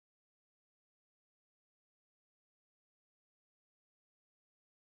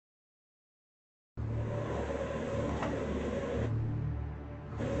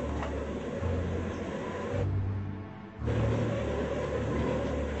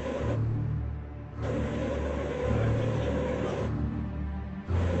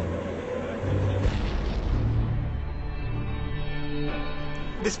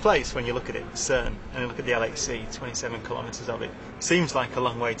This place, when you look at it, CERN, and you look at the LHC, 27 kilometres of it, seems like a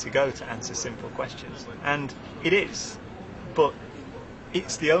long way to go to answer simple questions. And it is, but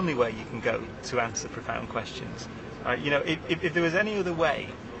it's the only way you can go to answer profound questions. If there was any other way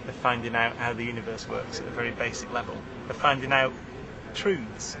of finding out how the universe works at a very basic level, of finding out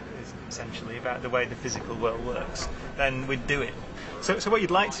truths, essentially, about the way the physical world works, then we'd do it. So what you'd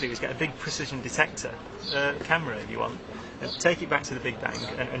like to do is get a big precision detector, camera if you want, and take it back to the Big Bang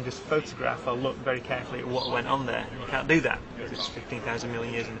and just photograph or look very carefully at what went on there. And you can't do that because it's 15,000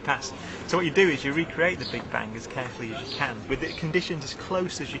 million years in the past. So what you do is you recreate the Big Bang as carefully as you can, with the conditions as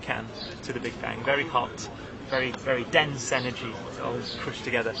close as you can to the Big Bang, very hot, very, very dense energy, all crushed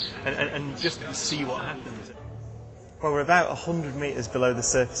together, and just see what happens. Well, we're about 100 metres below the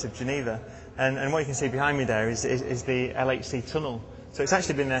surface of Geneva, and what you can see behind me there is the LHC tunnel. So it's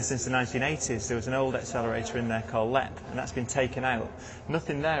actually been there since the 1980s. There was an old accelerator in there called LEP, and that's been taken out.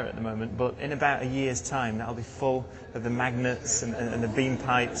 Nothing there at the moment, but in about a year's time that'll be full of the magnets and the beam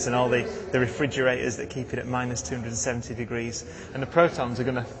pipes and all the refrigerators that keep it at minus 270 degrees. And the protons are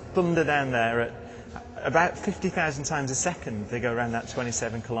going to thunder down there at about 50,000 times a second. They go around that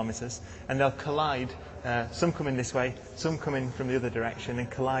 27 kilometres, and they'll collide. Some come in this way, some come in from the other direction, and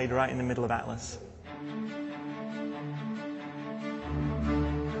collide right in the middle of Atlas.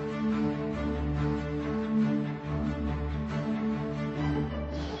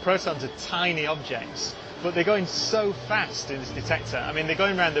 Protons are tiny objects, but they're going so fast in this detector. I mean, they're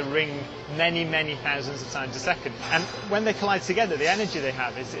going around the ring many, many thousands of times a second. And when they collide together, the energy they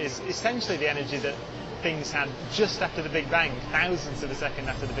have is essentially the energy that things had just after the Big Bang, thousands of a second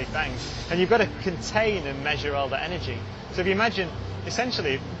after the Big Bang. And you've got to contain and measure all that energy. So if you imagine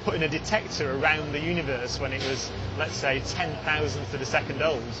essentially putting a detector around the universe when it was, let's say, 10,000th of a second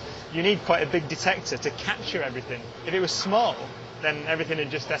old, you need quite a big detector to capture everything. If it was small, then everything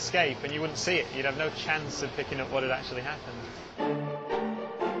would just escape and you wouldn't see it. You'd have no chance of picking up what had actually happened.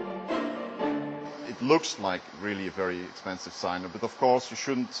 It looks like really a very expensive sign, but of course you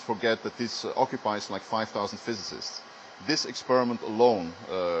shouldn't forget that this occupies like 5,000 physicists. This experiment alone,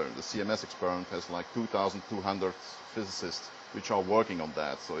 the CMS experiment, has like 2,200 physicists which are working on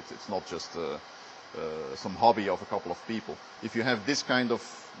that, so it's not just some hobby of a couple of people. If you have this kind of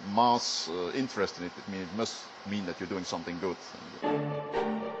mass interest in it, it must mean that you're doing something good.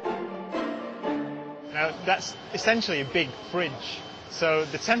 Now that's essentially a big fridge, so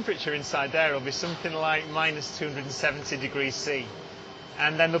the temperature inside there will be something like minus 270 degrees C,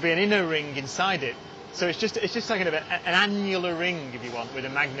 and then there'll be an inner ring inside it. So it's just like an annular ring, if you want, with a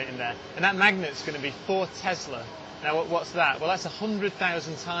magnet in there, and that magnet's going to be 4 Tesla. Now what's that? Well, that's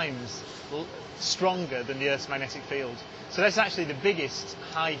 100,000 times stronger than the Earth's magnetic field. So that's actually the biggest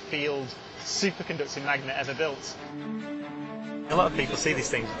high field superconducting magnet ever built. A lot of people see these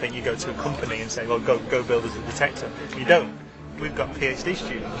things and think you go to a company and say, well, go build us a detector. You don't. We've got PhD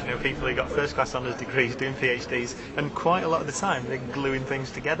students, people who got first class honours degrees doing PhDs, and quite a lot of the time they're gluing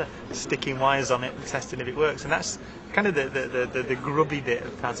things together, sticking wires on it and testing if it works. And that's kind of the grubby bit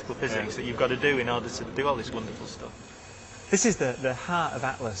of particle physics that you've got to do in order to do all this wonderful stuff. This is the heart of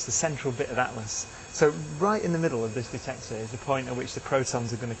Atlas, the central bit of Atlas. So right in the middle of this detector is the point at which the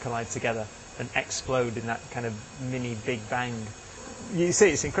protons are going to collide together and explode in that kind of mini Big Bang. You see,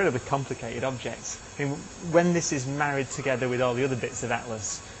 it's incredibly complicated objects. I mean, when this is married together with all the other bits of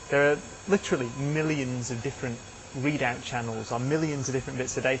Atlas, there are literally millions of different readout channels or millions of different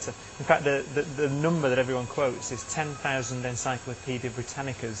bits of data. In fact, the number that everyone quotes is 10,000 Encyclopedia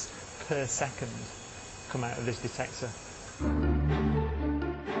Britannicas per second come out of this detector.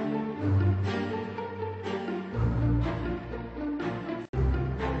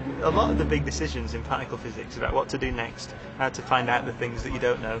 A lot of the big decisions in particle physics about what to do next, how to find out the things that you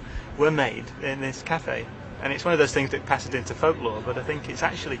don't know, were made in this cafe. And it's one of those things that passes into folklore, but I think it's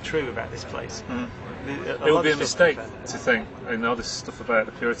actually true about this place. It would be a mistake to think, this stuff about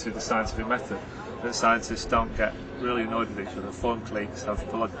the purity of the scientific method, that scientists don't get really annoyed with each other, form cliques, have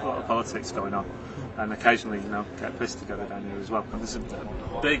a lot of politics going on, and occasionally, get pissed together down here as well. And there's a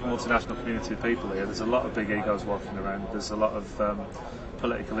big multinational community of people here. There's a lot of big egos walking around. There's a lot of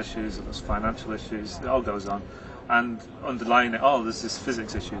political issues, and there's financial issues. It all goes on, and underlying it all, there's this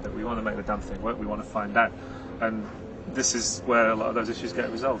physics issue that we want to make the damn thing work. We want to find out, and this is where a lot of those issues get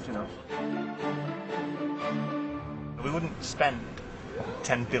resolved. We wouldn't spend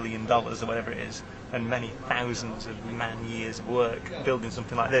 $10 billion or whatever it is, and many thousands of man-years of work building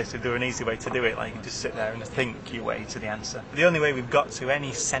something like this. If there were an easy way to do it, like you just sit there and think your way to the answer. The only way we've got to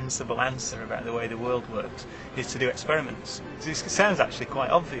any sensible answer about the way the world works is to do experiments. It sounds actually quite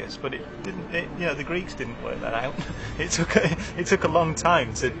obvious, but it didn't. The Greeks didn't work that out. It took a long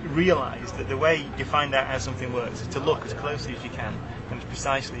time to realise that the way you find out how something works is to look as closely as you can and as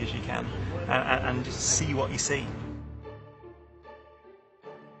precisely as you can, and just see what you see.